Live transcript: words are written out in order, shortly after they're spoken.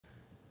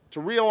To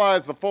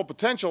realize the full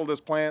potential of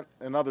this plant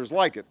and others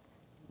like it,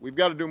 we've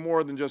got to do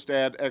more than just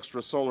add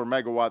extra solar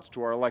megawatts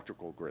to our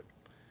electrical grid.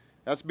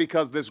 That's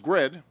because this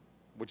grid,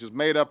 which is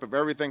made up of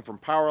everything from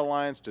power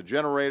lines to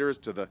generators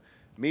to the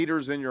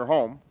meters in your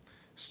home,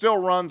 still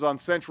runs on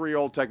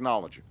century-old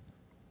technology.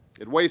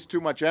 It wastes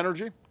too much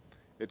energy,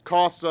 it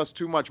costs us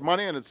too much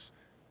money, and it's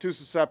too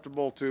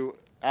susceptible to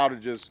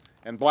outages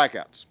and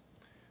blackouts.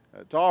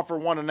 To offer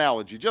one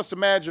analogy, just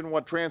imagine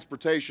what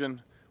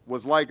transportation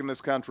was like in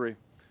this country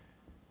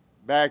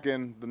back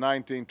in the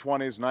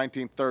 1920s,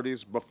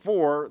 1930s,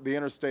 before the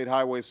interstate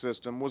highway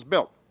system was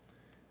built.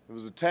 It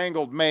was a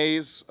tangled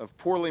maze of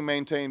poorly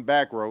maintained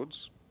back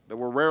roads that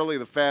were rarely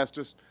the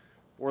fastest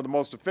or the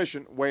most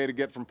efficient way to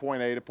get from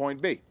point A to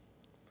point B.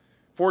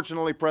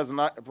 Fortunately,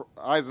 President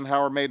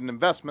Eisenhower made an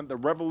investment that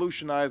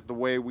revolutionized the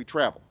way we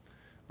travel,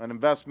 an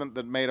investment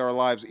that made our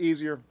lives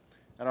easier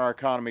and our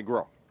economy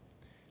grow.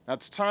 Now,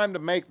 it's time to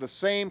make the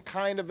same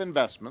kind of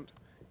investment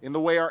in the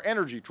way our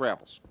energy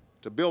travels,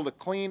 to build a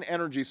clean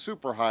energy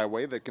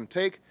superhighway that can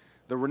take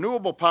the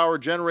renewable power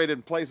generated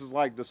in places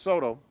like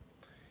DeSoto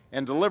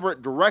and deliver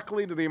it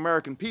directly to the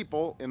American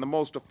people in the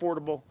most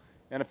affordable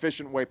and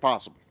efficient way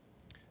possible.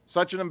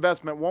 Such an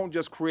investment won't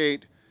just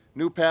create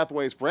new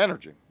pathways for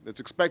energy. It's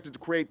expected to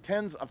create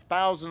tens of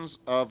thousands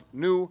of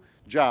new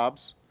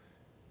jobs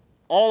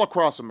all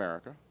across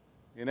America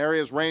in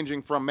areas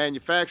ranging from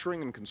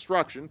manufacturing and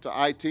construction to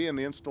IT and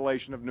the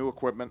installation of new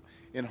equipment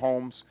in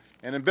homes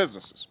and in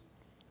businesses.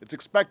 It's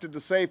expected to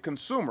save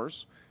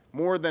consumers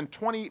more than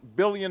 $20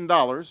 billion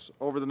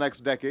over the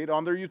next decade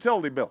on their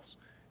utility bills.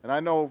 And I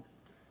know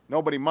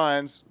nobody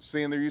minds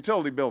seeing their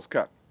utility bills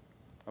cut.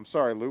 I'm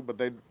sorry, Lou, but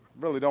they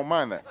really don't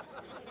mind that.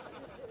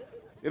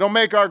 It'll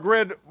make our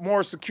grid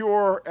more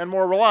secure and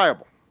more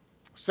reliable,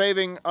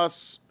 saving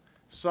us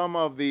some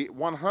of the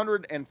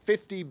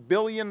 $150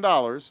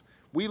 billion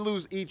we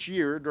lose each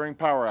year during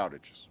power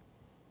outages.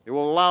 It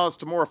will allow us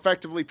to more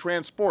effectively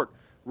transport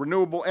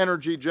renewable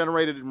energy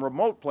generated in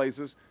remote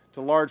places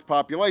to large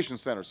population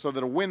centers so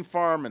that a wind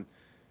farm in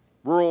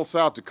rural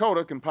South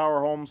Dakota can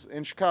power homes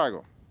in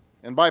Chicago.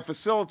 And by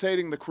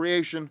facilitating the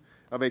creation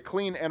of a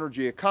clean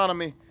energy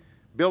economy,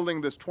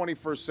 building this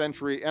 21st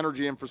century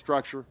energy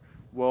infrastructure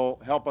will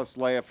help us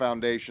lay a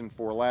foundation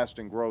for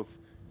lasting growth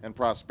and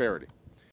prosperity.